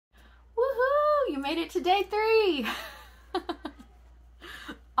made it to day 3.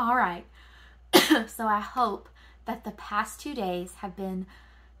 All right. So I hope that the past 2 days have been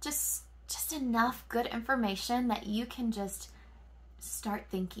just enough good information that you can just start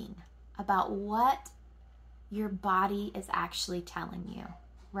thinking about what your body is actually telling you,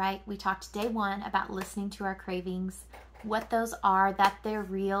 right? We talked day 1 about listening to our cravings, what those are, that they're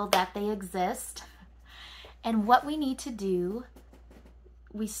real, that they exist, and what we need to do.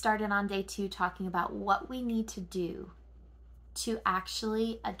 We started on day 2 talking about what we need to do to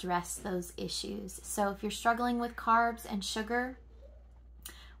actually address those issues. So if you're struggling with carbs and sugar,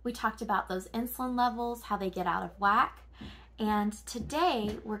 we talked about those insulin levels, how they get out of whack. And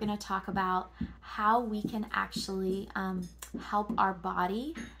today we're going to talk about how we can actually help our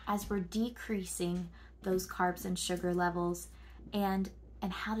body as we're decreasing those carbs and sugar levels, and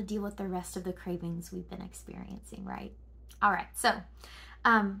how to deal with the rest of the cravings we've been experiencing, right? All right, so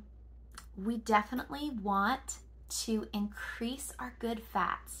we definitely want to increase our good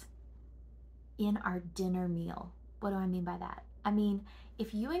fats in our dinner meal. What do I mean by that? I mean,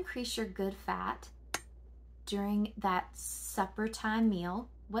 if you increase your good fat during that supper time meal,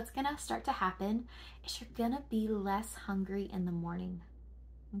 what's gonna start to happen is you're gonna be less hungry in the morning,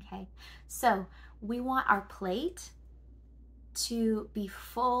 okay? So we want our plate to be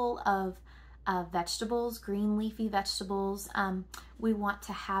full of vegetables, green leafy vegetables. We want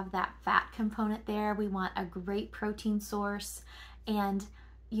to have that fat component there. We want a great protein source, and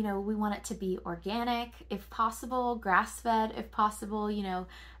we want it to be organic if possible, grass-fed if possible,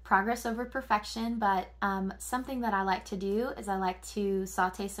 progress over perfection. But something that I like to do is I like to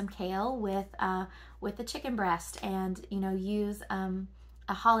saute some kale with the chicken breast, and use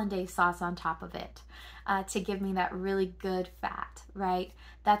a hollandaise sauce on top of it to give me that really good fat, right?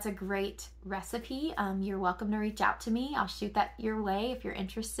 That's a great recipe. You're welcome to reach out to me. I'll shoot that your way if you're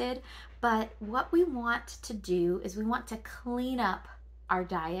interested. But what we want to do is we want to clean up our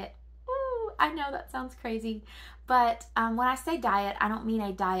diet. Ooh, I know that sounds crazy, but when I say diet, I don't mean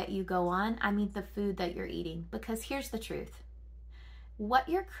a diet you go on. I mean the food that you're eating, because here's the truth. What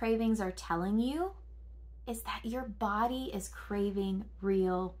your cravings are telling you is that your body is craving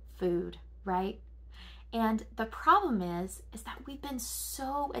real food, right? And the problem is that we've been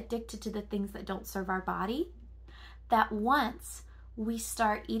so addicted to the things that don't serve our body that once we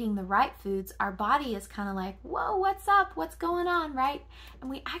start eating the right foods, our body is kind of like, whoa, what's up? What's going on, right? And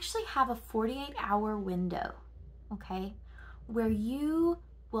we actually have a 48-hour window, okay, where you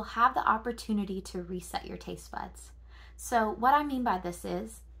will have the opportunity to reset your taste buds. So what I mean by this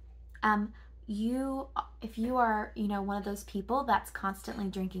is, if you are, one of those people that's constantly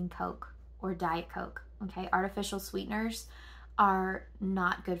drinking Coke or Diet Coke, okay, artificial sweeteners are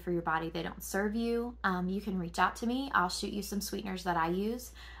not good for your body. They don't serve you. You can reach out to me. I'll shoot you some sweeteners that I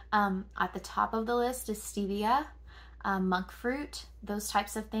use. At the top of the list is stevia, monk fruit. Those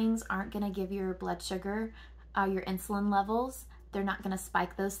types of things aren't going to give your blood sugar, your insulin levels. They're not going to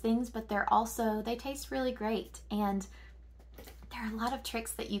spike those things, but they taste really great. And there are a lot of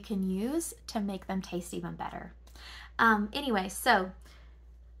tricks that you can use to make them taste even better. Anyway, so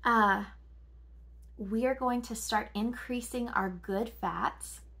we are going to start increasing our good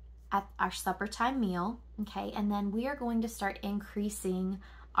fats at our supper time meal, okay? And then we are going to start increasing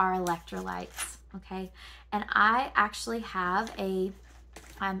our electrolytes, okay? And I actually have a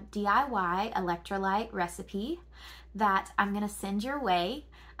DIY electrolyte recipe that I'm gonna send your way.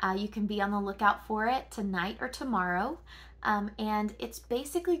 You can be on the lookout for it tonight or tomorrow. And it's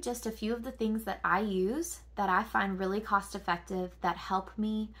basically just a few of the things that I use that I find really cost effective that help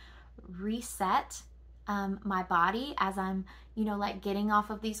me reset my body as I'm, getting off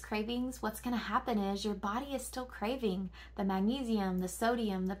of these cravings. What's going to happen is your body is still craving the magnesium, the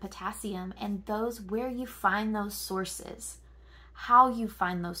sodium, the potassium, and where you find those sources, how you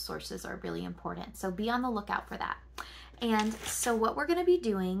find those sources are really important. So be on the lookout for that. And so what we're going to be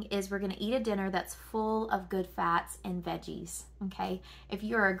doing is we're going to eat a dinner that's full of good fats and veggies, okay? If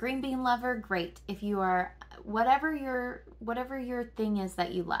you're a green bean lover, great. If you are, whatever your thing is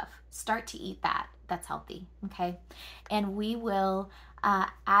that you love, start to eat that. That's healthy, okay? And we will,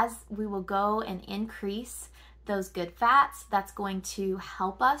 as we will go and increase those good fats, that's going to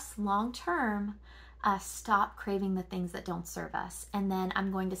help us long-term stop craving the things that don't serve us. And then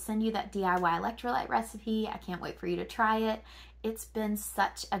I'm going to send you that DIY electrolyte recipe. I can't wait for you to try it. It's been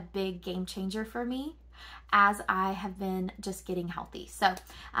such a big game changer for me as I have been just getting healthy. So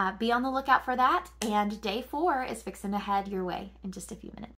be on the lookout for that. And day 4 is fixing to head your way in just a few minutes.